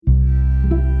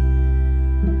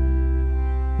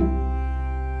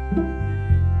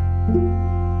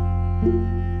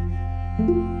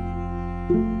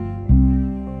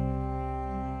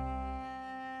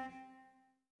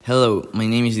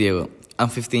Diego. I'm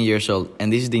 15 years old,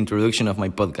 and this is the introduction of my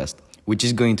podcast, which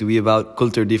is going to be about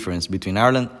culture difference between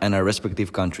Ireland and our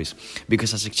respective countries.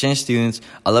 Because as exchange students,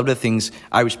 a lot of the things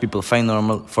Irish people find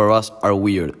normal for us are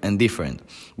weird and different.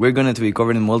 We're going to be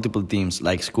covering multiple themes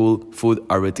like school, food,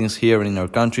 our routines here in our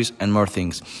countries, and more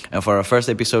things. And for our first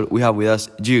episode, we have with us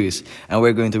Jugis, and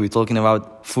we're going to be talking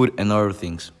about food and other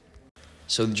things.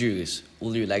 So, Jugis,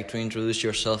 would you like to introduce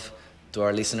yourself to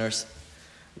our listeners?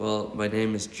 Well, my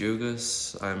name is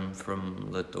Džiugas. I'm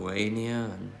from Lithuania.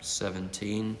 I'm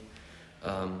 17.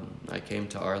 I came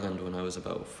to Ireland when I was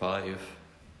about 5.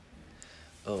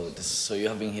 Oh, so you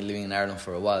have been here living in Ireland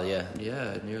for a while, yeah?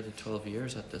 Yeah, nearly 12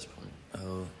 years at this point.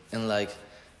 Oh, and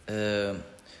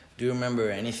do you remember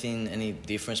any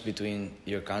difference between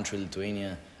your country,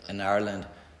 Lithuania, and Ireland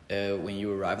when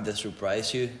you arrived that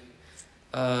surprised you?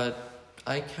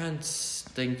 I can't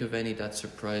think of any that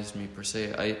surprised me per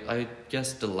se. I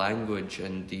guess the language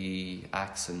and the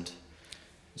accent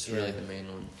is really the main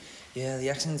one. Yeah,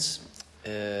 the accents.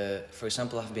 For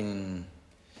example, I've been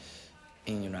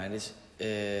in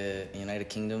United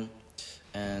Kingdom,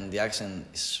 and the accent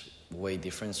is way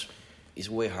different. It's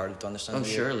way harder to understand. Oh,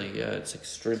 surely, yeah, it's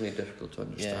extremely difficult to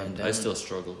understand. Yeah, I still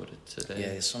struggle with it today.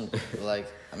 Yeah, it's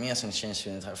as an exchange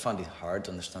student, I found it hard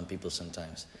to understand people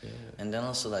sometimes. Yeah. And then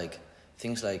also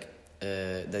things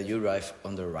that you arrive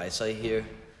on the right side here,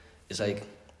 it's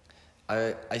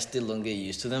I still don't get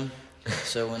used to them.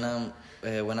 So when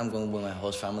I'm going with my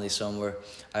host family somewhere,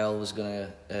 I always gonna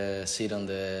sit on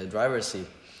the driver's seat.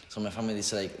 So my family is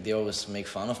they always make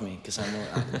fun of me because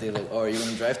they're like, "Oh, are you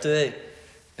gonna drive today?"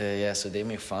 Yeah, so they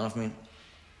make fun of me,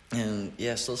 and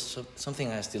yeah, so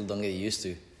something I still don't get used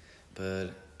to, but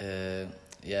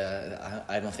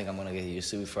I don't think I'm gonna get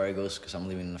used to before I go because I'm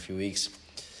leaving in a few weeks.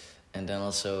 And then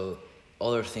also,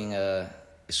 other thing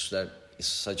is that it's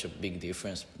such a big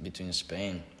difference between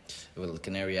Spain, well,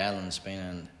 Canary Islands,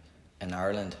 Spain and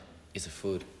Ireland, is the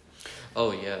food.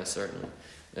 Oh yeah, certainly.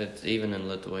 Even in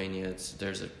Lithuania,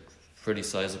 there's a pretty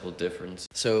sizable difference.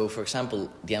 So, for example,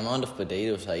 the amount of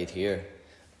potatoes I eat here,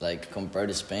 compared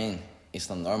to Spain, is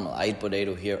not normal. I eat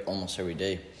potato here almost every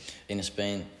day. In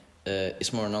Spain,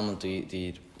 it's more normal to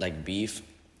eat beef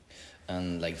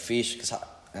and fish, because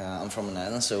I'm from an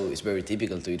island, so it's very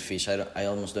typical to eat fish. I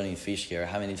almost don't eat fish here. I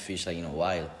haven't eaten fish in a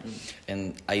while,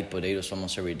 and I eat potatoes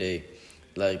almost every day.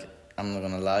 I'm not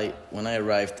gonna lie. When I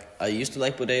arrived, I used to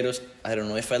like potatoes. I don't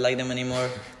know if I like them anymore,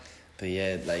 but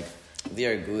yeah, they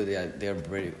are good. They are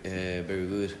very very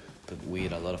good. But we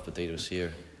eat a lot of potatoes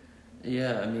here.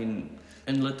 Yeah, I mean,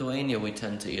 in Lithuania we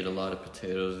tend to eat a lot of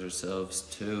potatoes ourselves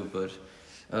too, but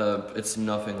it's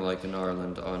nothing like in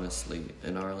Ireland, honestly.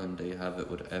 In Ireland they have it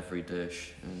with every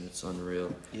dish, and it's unreal.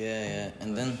 Yeah,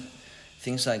 and then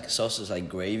things like sauces like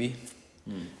gravy.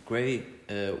 Gravy,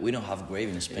 we don't have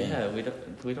gravy in Spain. Yeah,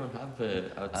 we don't have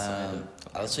it outside.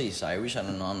 I'll say it's Irish. I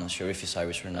don't know. I'm not sure if it's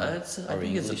Irish or not. I think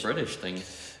English. It's a British thing.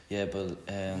 Yeah, but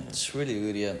it's really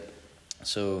good. Yeah,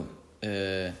 so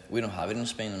we don't have it in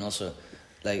Spain, and also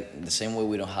the same way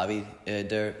we don't have it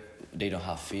there, they don't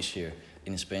have fish here.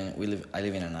 In Spain, I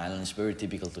live in an island. It's very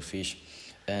typical to fish,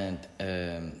 and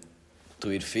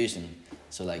to eat fish. And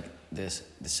so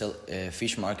the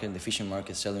fishing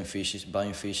market, selling fishes,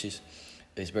 buying fishes,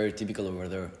 is very typical over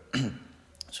there.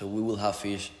 So we will have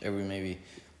fish every maybe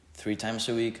 3 times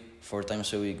a week, 4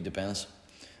 times a week, depends.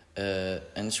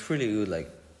 And it's really good.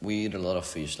 We eat a lot of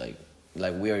fish.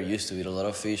 We are used to eat a lot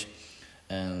of fish,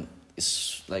 and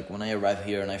it's when I arrived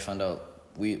here and I found out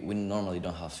we normally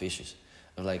don't have fishes.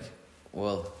 I'm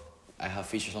well, I have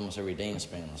fishes almost every day in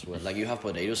Spain as well. You have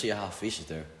potatoes, so you have fishes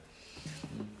there.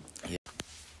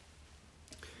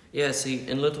 Yeah, see,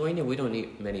 in Lithuania we don't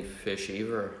eat many fish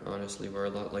either, honestly. We're a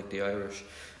lot like the Irish.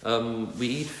 We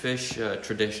eat fish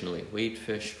traditionally. We eat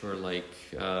fish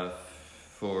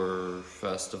for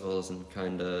festivals and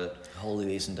kind of...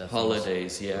 Holidays and that.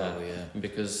 Holidays, yeah. Oh, yeah.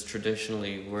 Because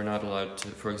traditionally we're not allowed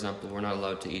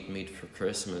to eat meat for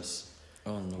Christmas.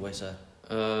 Oh, no, why is that?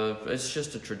 It's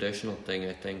just a traditional thing,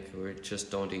 I think. We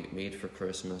just don't eat meat for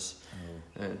Christmas.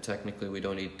 Oh. And technically we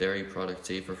don't eat dairy products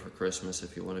either for Christmas,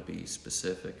 if you want to be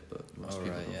specific, but most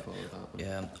people don't follow that one.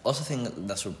 Yeah, also thing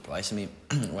that surprised me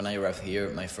when I arrived here,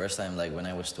 my first time, when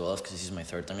I was 12, because this is my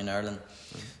 3rd time in Ireland.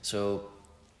 So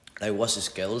was the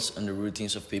schedules and the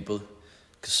routines of people,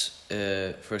 because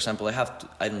for example,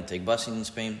 I don't take bus in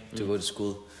Spain to go to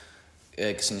school,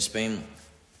 because in Spain,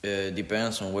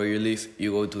 depends on where you live.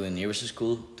 You go to the nearest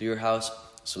school to your house,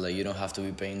 so you don't have to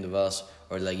be paying the bus,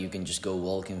 or you can just go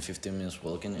walking, 15 minutes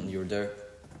walking, and you're there,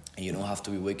 and you don't have to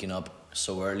be waking up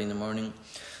so early in the morning.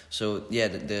 So yeah,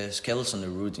 the schedules and the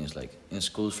routines, in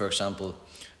school, for example,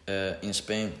 in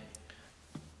Spain,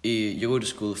 you go to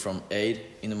school from 8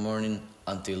 in the morning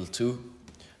until 2.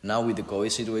 Now with the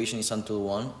COVID situation, it's until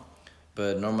 1,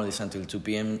 but normally it's until 2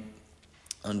 p.m.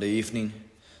 on the evening.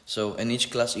 So in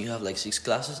each class you have like 6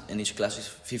 classes, and each class is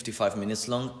 55 minutes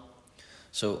long.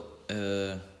 So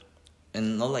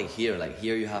and not like here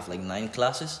you have like 9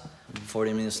 classes,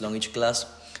 40 minutes long each class,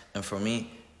 and for me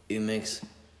it makes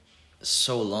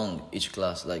so long each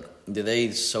class. Like the day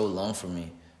is so long for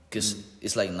me because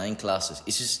it's like 9 classes.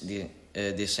 It's just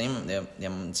the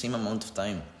same amount of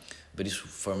time, but it's,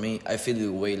 for me, I feel it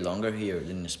way longer here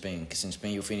than in Spain, because in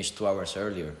Spain you finish 2 hours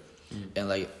earlier, and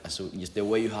like so just the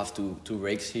way you have two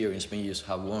breaks here, in Spain you just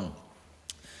have one.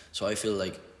 So I feel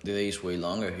like the day is way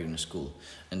longer here in school,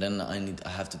 and then I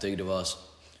have to take the bus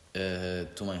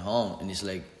to my home, and it's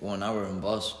like 1 hour in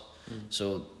bus.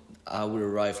 So I would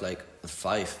arrive like at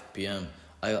 5 p.m.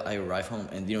 I arrive home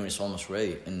and dinner is almost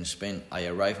ready. And in Spain, I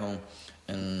arrive home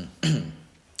and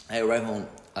I arrive home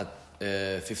at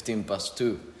 15 past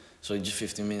 2. So just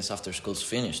 15 minutes after school's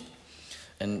finished.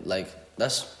 And like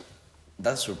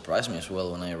that surprised me as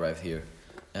well when I arrived here.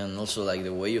 And also like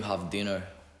the way you have dinner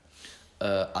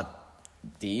at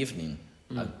the evening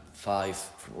at 5.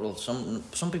 Well,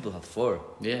 some people have 4.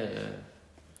 Yeah.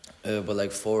 But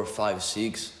like 4, 5,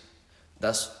 6,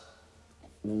 that's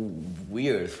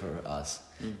weird for us,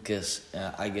 because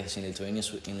I guess in Lithuania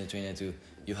too,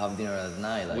 you have dinner at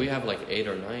 9. Like, we have like 8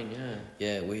 or 9, yeah.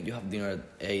 Yeah, you have dinner at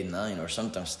 8, 9, or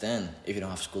sometimes 10 if you don't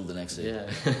have school the next day.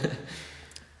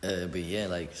 Yeah. But yeah,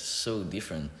 like so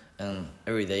different. And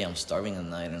every day I'm starving at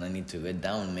night, and I need to get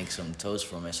down and make some toast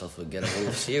for myself and get a bowl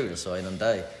of cereal so I don't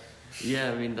die.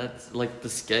 Yeah, I mean, that's like the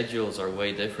schedules are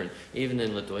way different. Even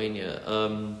in Lithuania,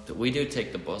 we do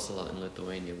take the bus a lot in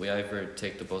Lithuania. We either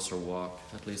take the bus or walk,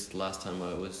 at least the last time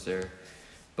I was there.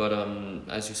 But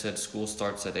as you said, school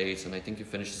starts at 8, and I think it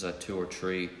finishes at 2 or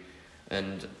 3.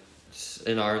 And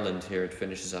in Ireland here, it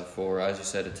finishes at 4. As you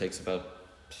said, it takes about,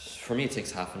 for me, it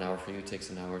takes half an hour. For you, it takes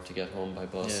an hour to get home by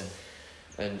bus.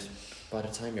 Yeah. And by the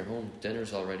time you're home,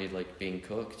 dinner's already like being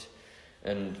cooked.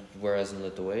 And whereas in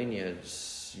Lithuania,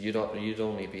 you'd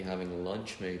only be having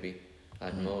lunch maybe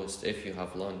at most, if you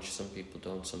have lunch. Some people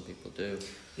don't, some people do.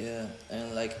 Yeah,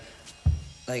 and like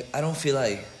I don't feel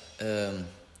like the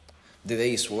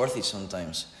day is worth it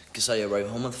sometimes, because I arrive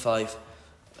home at 5,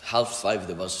 half 5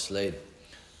 the bus is late,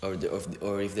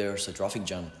 or if there's a traffic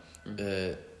jam.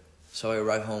 So I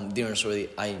arrive home, dinner's ready.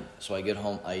 So I get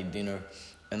home, I eat dinner,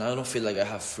 and I don't feel like I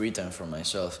have free time for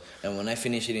myself. And when I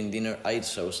finish eating dinner, I eat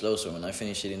so slow. So when I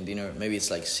finish eating dinner, maybe it's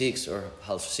like 6 or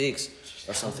half 6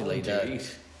 or something like that.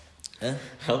 Huh?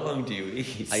 How long do you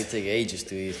eat? I take ages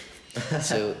to eat.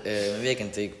 So maybe I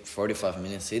can take 45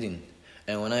 minutes eating.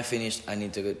 And when I finish, I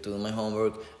need to go to do my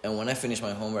homework. And when I finish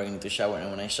my homework, I need to shower.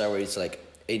 And when I shower, it's like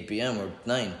 8 p.m. or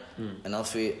 9. And I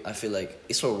feel like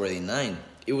it's already 9.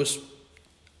 It was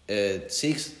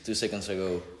 6 2 seconds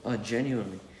ago. Oh,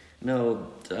 genuinely. No,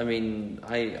 I mean,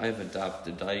 I've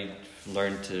adapted. I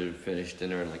learned to finish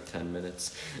dinner in like 10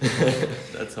 minutes.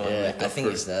 That's how I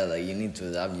think it's that, like, you need to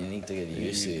adapt, you need to get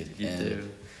used to it. You do.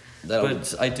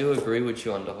 But I do agree with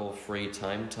you on the whole free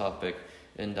time topic,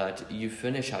 in that you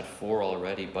finish at 4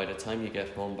 already. By the time you get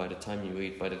home, by the time you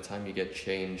eat, by the time you get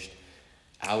changed,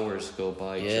 hours go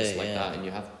by just like that, and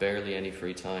you have barely any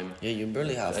free time. Yeah, you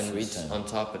barely have free time. On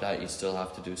top of that, you still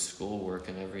have to do schoolwork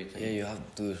and everything. Yeah,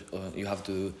 you have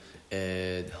to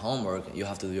do homework. You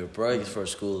have to do your projects for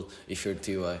school if you're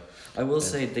TY. I will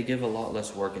say they give a lot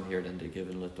less work in here than they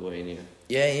give in Lithuania.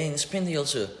 Yeah, in Spain they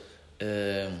also,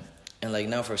 and like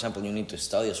now, for example, you need to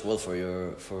study as well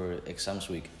for exams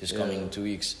week. This coming 2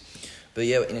 weeks. But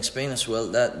yeah, in Spain as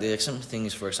well, that the exam thing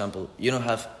is, for example, you don't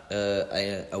have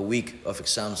a week of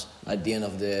exams at the end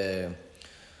of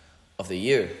the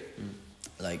year.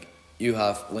 Like you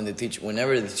have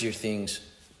whenever the teacher thinks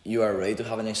you are ready to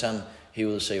have an exam, he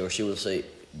will say or she will say,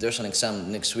 "There's an exam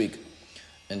next week,"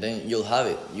 and then you'll have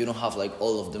it. You don't have like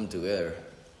all of them together.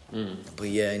 But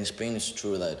yeah, in Spain it's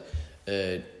true that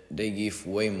they give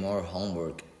way more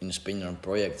homework in Spain on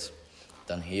projects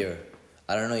than here.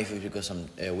 I don't know if it's because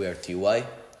we are TY,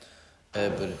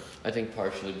 but I think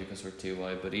partially because we're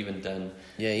TY, but even then...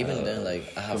 Yeah, even then,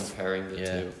 like, I have... Comparing the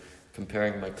two.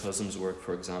 Comparing my cousin's work,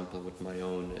 for example, with my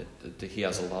own, he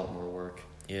has a lot more work.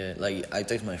 Yeah, like, I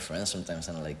text my friends sometimes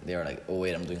and, like, they're like, oh,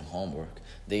 wait, I'm doing homework.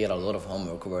 They get a lot of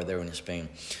homework over there in Spain.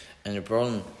 And the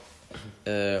problem...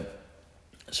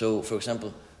 so, for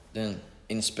example, then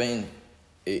in Spain,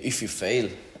 if you fail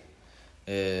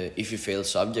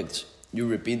subjects, you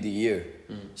repeat the year.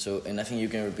 So, and I think you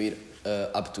can repeat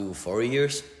up to 4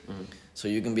 years. So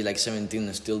you can be like 17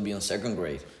 and still be in second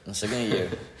grade, in second year.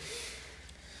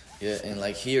 Yeah, and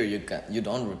like here you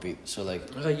don't repeat. So like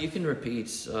You can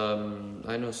repeat.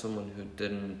 I know someone who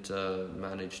didn't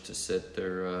manage to sit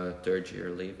their third year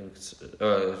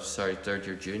third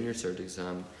year junior cert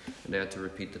exam, and they had to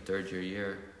repeat the third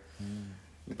year.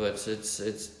 But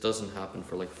it doesn't happen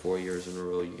for like 4 years in a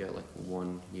row. You get like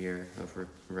 1 year of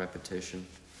repetition.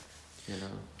 You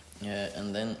know. yeah,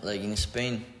 and then like in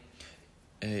Spain,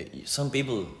 some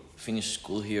people finish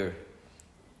school here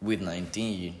with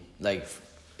 19. Like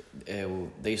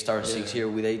they start 6 year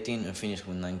with 18 and finish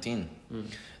with 19.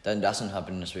 That doesn't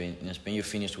happen in Spain. In Spain, you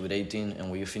finish with 18, and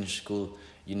when you finish school,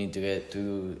 you need to get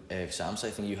 2 exams. I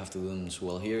think you have to do them as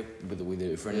well here with a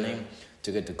different name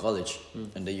to get to college,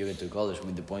 and then you get to college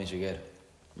with the points you get.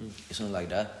 It's something like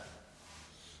that.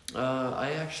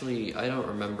 I don't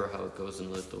remember how it goes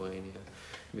in Lithuania,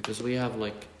 because we have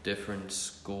like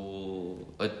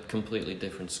a completely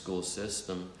different school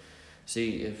system.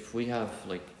 See, if we have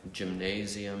like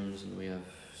gymnasiums and we have.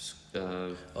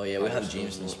 Oh yeah, we have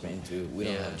gyms in Spain too. We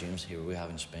don't have gyms here. We have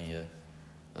in Spain, yeah.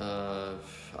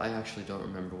 I actually don't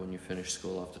remember when you finished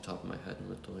school off the top of my head in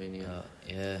Lithuania.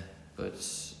 Yeah. But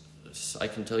I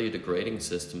can tell you the grading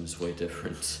system is way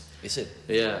different. Is it?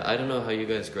 Yeah, I don't know how you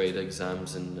guys grade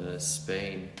exams in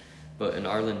Spain, but in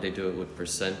Ireland they do it with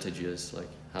percentages, like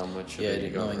how much of it you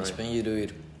got in right. Spain you do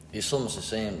it. It's almost the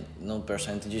same. No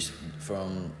percentages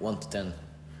from 1 to 10.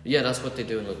 Yeah, that's what they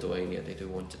do in Lithuania. They do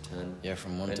 1 to 10. Yeah,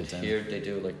 from 1 to 10. And here they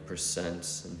do like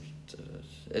percents, and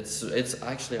it's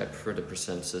actually I prefer the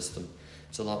percent system.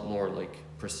 It's a lot more like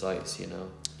precise, you know.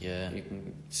 Yeah. You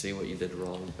can see what you did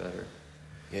wrong better.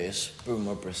 Yeah, it's pretty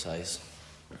more precise.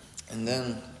 And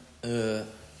then the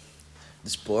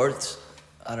sports,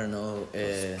 I don't know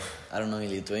in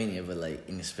Lithuania, but like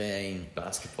in Spain,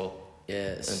 Basketball.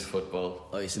 yes, And football.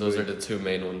 Oh, it's Those great. are the 2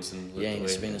 main ones in Lithuania. Yeah, in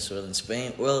Spain as well. In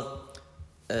Spain, well,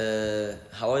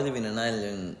 how I live in an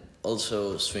island,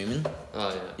 also swimming Oh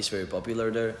yeah. is very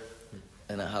popular there,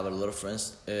 and I have a lot of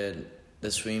friends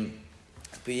that swim.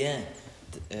 But yeah,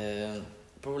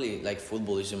 probably like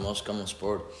football is the most common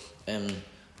sport, and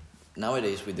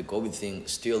nowadays with the COVID thing,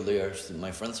 still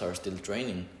my friends are still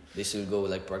training. They still go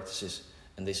like practices,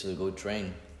 and they still go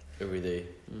train every day.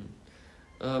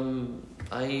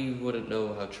 I wouldn't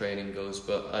know how training goes,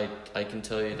 but I can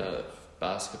tell you that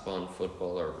basketball and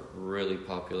football are really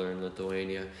popular in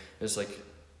Lithuania. It's like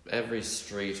every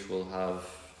street will have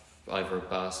either a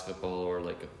basketball or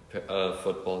like a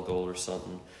football goal or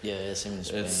something. Yeah, same in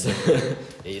Spain.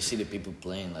 Yeah, you see the people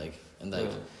playing and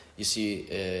you see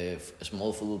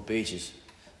small football pitches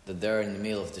that they're in the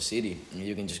middle of the city, and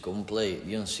you can just go and play.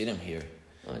 You don't see them here,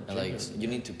 and like you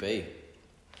need to pay.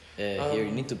 Here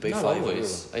you need to pay not 5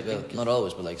 always. €5. Well, not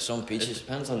always, but like some pitches. It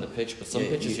depends on the pitch, but some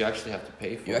pitches you actually have to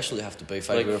pay for. You actually have to pay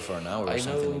 €5 for an hour or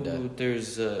something like that. I know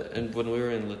there's, and when we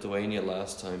were in Lithuania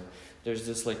last time, there's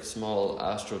this like small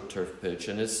AstroTurf pitch,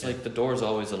 and it's like the door's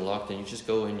always unlocked, and you just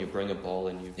go in, you bring a ball,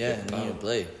 and you and then you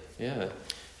play. Yeah.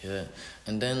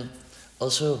 And then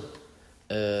also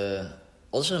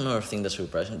another thing that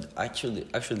surprised me.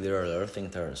 Actually, there are a lot of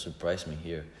things that surprised me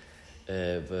here,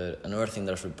 but another thing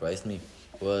that surprised me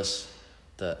was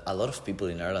that a lot of people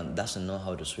in Ireland doesn't know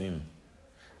how to swim.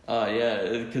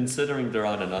 Yeah, considering they're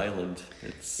on an island,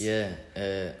 it's... Yeah,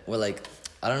 well, like,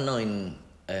 I don't know in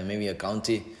maybe a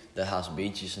county that has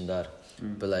beaches and that,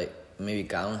 but like, maybe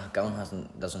Cavan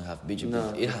doesn't have beaches,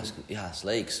 but it has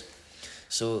lakes.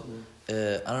 So,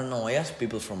 I don't know, I asked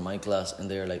people from my class, and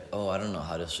they're like, oh, I don't know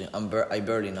how to swim, I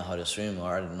barely know how to swim,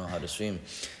 or I don't know how to swim.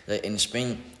 Like, in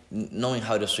Spain, knowing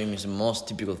how to swim is the most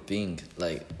typical thing,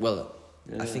 like, well...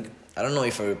 Yeah. I don't know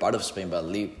if every part of Spain, but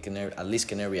at least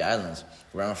Canary Islands,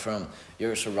 where I'm from,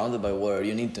 you're surrounded by water.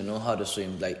 You need to know how to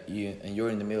swim. And you're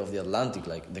in the middle of the Atlantic.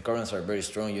 Like the currents are very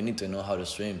strong. You need to know how to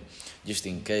swim, just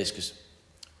in case, because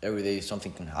every day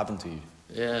something can happen to you.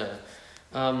 Yeah,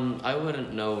 I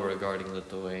wouldn't know regarding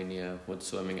Lithuania with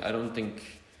swimming. I think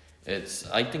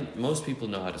most people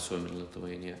know how to swim in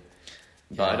Lithuania,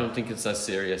 but I don't think it's as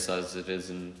serious as it is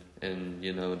in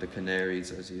the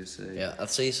Canaries, as you say. Yeah, I'd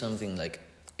say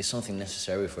it's something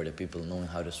necessary for the people knowing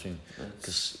how to swim,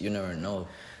 because you never know.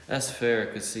 That's fair,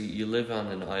 because see, you live on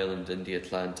an island in the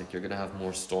Atlantic, you're going to have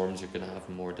more storms, you're going to have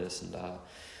more this and that,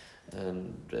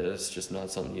 and it's just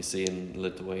not something you see in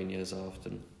Lithuania as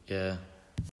often. Yeah,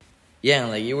 and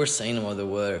like you were saying about the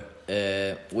weather,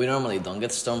 we normally don't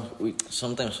get storms,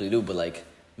 sometimes we do, but like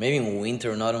maybe in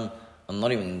winter and autumn, and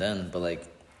not even then, but like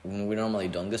we normally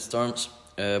don't get storms.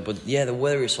 But yeah, the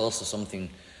weather is also something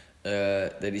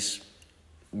that is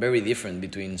very different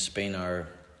between Spain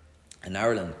and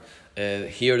Ireland.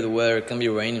 Here the weather can be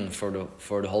raining for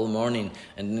the whole morning,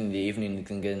 and then in the evening it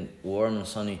can get warm and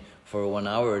sunny for 1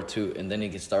 hour or two, and then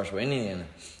it starts raining,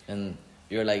 and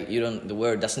you're like, the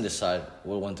weather doesn't decide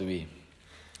what it want to be.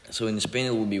 So in Spain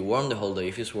it will be warm the whole day.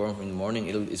 If it's warm in the morning,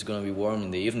 it's gonna be warm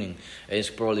in the evening. And it's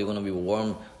probably gonna be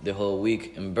warm the whole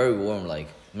week, and very warm, like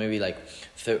maybe like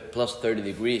plus 30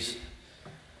 degrees.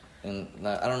 And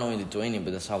I don't know in Lithuania,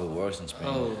 but that's how it works in Spain.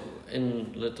 Oh,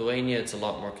 in Lithuania it's a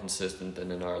lot more consistent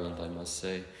than in Ireland, I must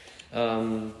say.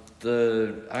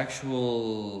 The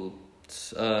actual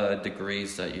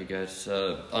degrees that you get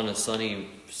on a sunny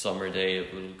summer day,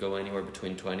 it will go anywhere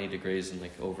between 20 degrees and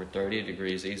like over 30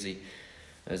 degrees easy,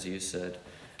 as you said.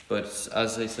 But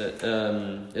as I said,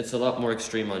 it's a lot more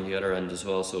extreme on the other end as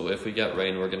well. So if we get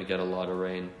rain, we're going to get a lot of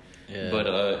rain. Yeah. But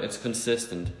it's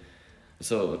consistent.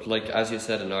 So like as you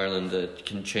said, in Ireland it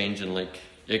can change in like,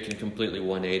 it can completely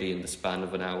 180 in the span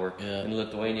of an hour. Yeah. In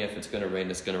Lithuania, if it's going to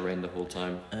rain, it's going to rain the whole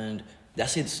time. And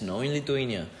does it snow in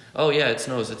Lithuania? Oh yeah, it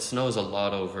snows. It snows a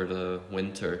lot over the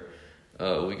winter.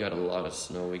 We got a lot of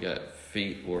snow. We got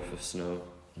feet worth of snow.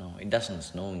 No, it doesn't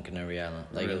snow in Canary Island.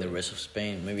 Like in the Really? rest of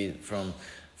Spain, maybe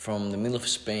from the middle of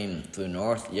Spain to the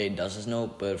north, yeah, it does snow.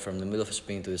 But from the middle of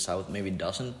Spain to the south, maybe it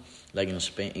doesn't. Like in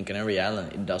Spain, in Canary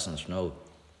Island, it doesn't snow.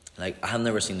 Like I have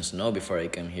never seen snow before I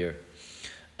came here,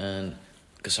 and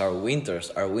because our winter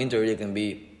it can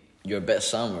be your best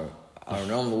summer. Our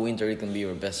normal winter it can be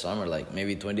your best summer, like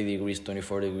maybe 20 degrees,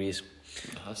 24 degrees,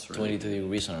 That's really 22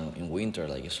 degrees in winter.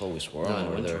 Like it's always warm No, in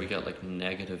over winter there. we get like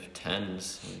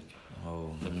 -10s. Like,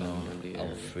 Oh depending no, on the I'll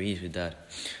area. freeze with that.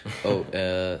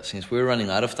 Since we're running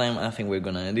out of time, I think we're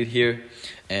gonna end it here.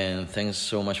 And thanks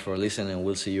so much for listening, and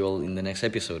we'll see you all in the next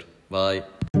episode. Bye.